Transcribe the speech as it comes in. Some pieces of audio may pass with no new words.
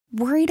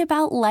Worried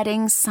about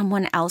letting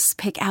someone else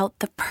pick out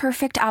the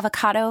perfect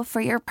avocado for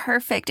your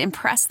perfect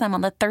impress them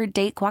on the third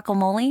date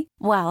guacamole?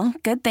 Well,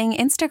 good thing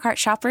Instacart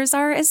shoppers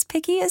are as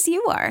picky as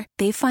you are.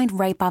 They find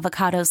ripe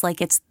avocados like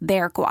it's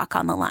their guac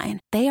on the line.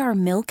 They are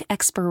milk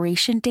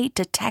expiration date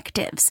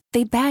detectives.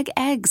 They bag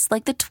eggs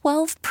like the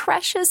 12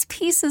 precious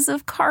pieces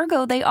of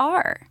cargo they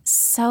are.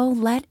 So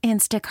let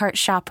Instacart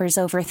shoppers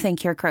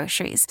overthink your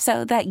groceries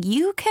so that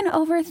you can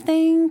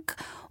overthink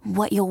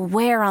what you'll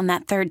wear on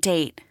that third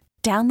date.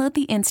 Download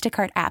the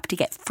Instacart app to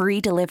get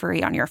free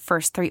delivery on your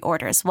first 3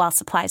 orders while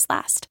supplies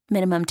last.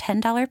 Minimum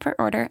 $10 per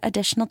order.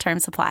 Additional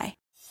terms apply.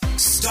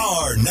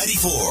 Star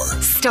 94.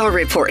 Star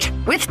Report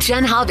with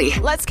Jen Hobby.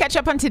 Let's catch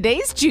up on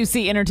today's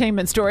juicy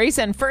entertainment stories.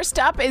 And first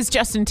up is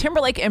Justin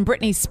Timberlake and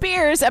Britney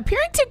Spears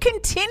appearing to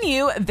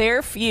continue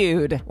their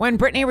feud. When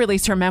Britney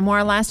released her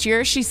memoir last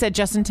year, she said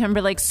Justin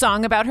Timberlake's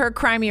song about her,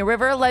 Cry Me a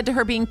River, led to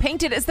her being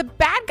painted as the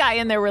bad guy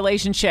in their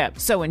relationship.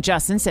 So when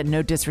Justin said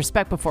no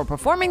disrespect before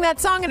performing that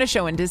song in a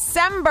show in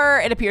December,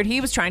 it appeared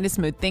he was trying to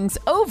smooth things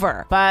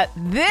over. But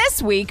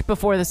this week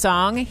before the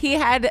song, he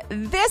had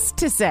this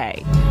to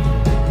say.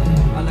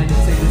 I'd like to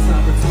take this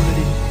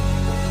opportunity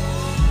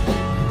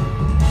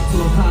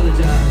to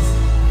apologize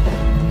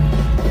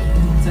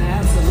to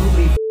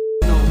absolutely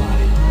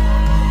nobody.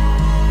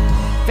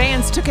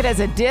 Fans took it as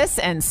a diss,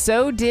 and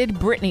so did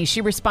Britney.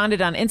 She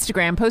responded on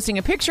Instagram, posting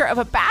a picture of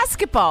a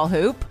basketball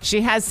hoop.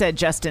 She has said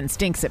Justin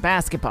stinks at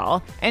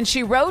basketball. And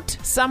she wrote,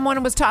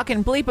 "Someone was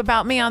talking bleep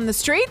about me on the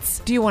streets.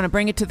 Do you want to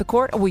bring it to the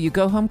court, or will you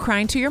go home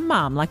crying to your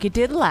mom like you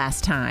did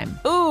last time?"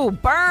 Ooh,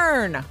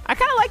 burn. I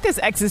kind of like this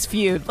ex's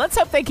feud. Let's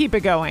hope they keep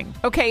it going.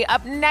 Okay,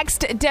 up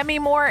next, Demi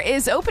Moore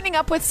is opening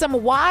up with some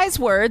wise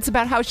words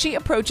about how she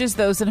approaches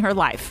those in her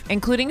life,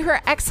 including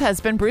her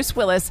ex-husband, Bruce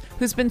Willis,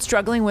 who's been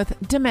struggling with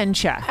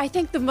dementia. I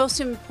think the most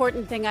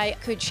important thing I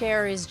could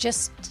share is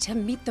just to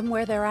meet them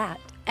where they're at.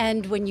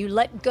 And when you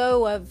let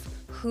go of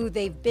who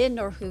they've been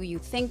or who you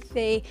think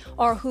they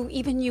are, who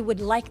even you would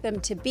like them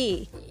to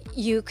be,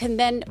 you can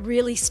then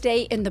really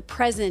stay in the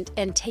present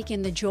and take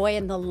in the joy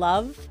and the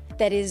love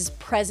that is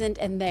present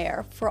and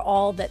there for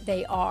all that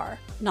they are,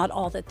 not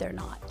all that they're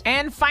not.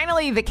 And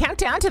finally, the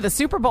countdown to the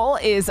Super Bowl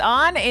is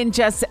on in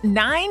just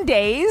 9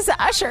 days.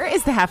 Usher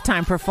is the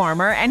halftime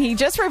performer, and he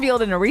just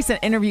revealed in a recent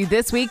interview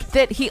this week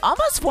that he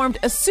almost formed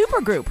a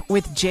supergroup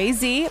with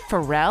Jay-Z,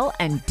 Pharrell,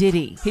 and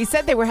Diddy. He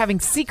said they were having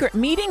secret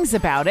meetings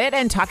about it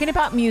and talking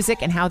about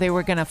music and how they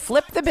were going to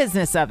flip the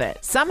business of it.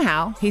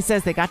 Somehow, he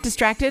says they got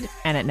distracted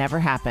and it never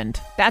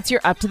happened. That's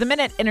your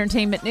up-to-the-minute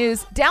entertainment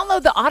news.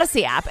 Download the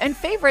Odyssey app and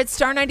favorite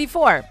Star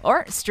 94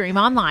 or stream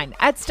online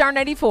at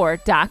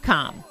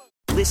star94.com.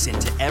 Listen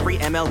to every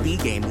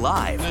MLB game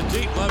live. In the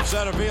deep left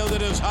center field,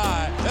 it is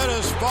high, it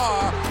is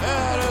far,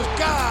 it is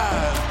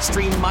gone.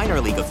 Stream minor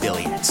league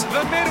affiliates.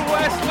 The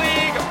Midwest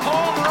League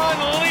home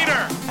run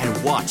leader.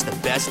 And watch the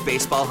best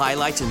baseball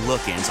highlights and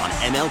look-ins on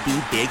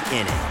MLB Big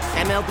Inning.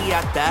 MLB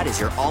At Bat is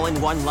your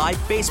all-in-one live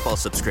baseball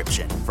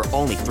subscription for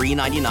only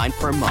 $3.99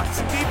 per month.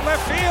 Deep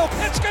left field,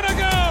 it's gonna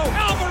go.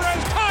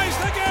 Alvarez ties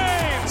the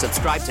game.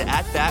 Subscribe to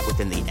At Bat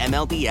within the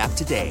MLB app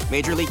today.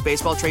 Major League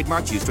Baseball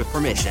trademarks used with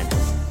permission.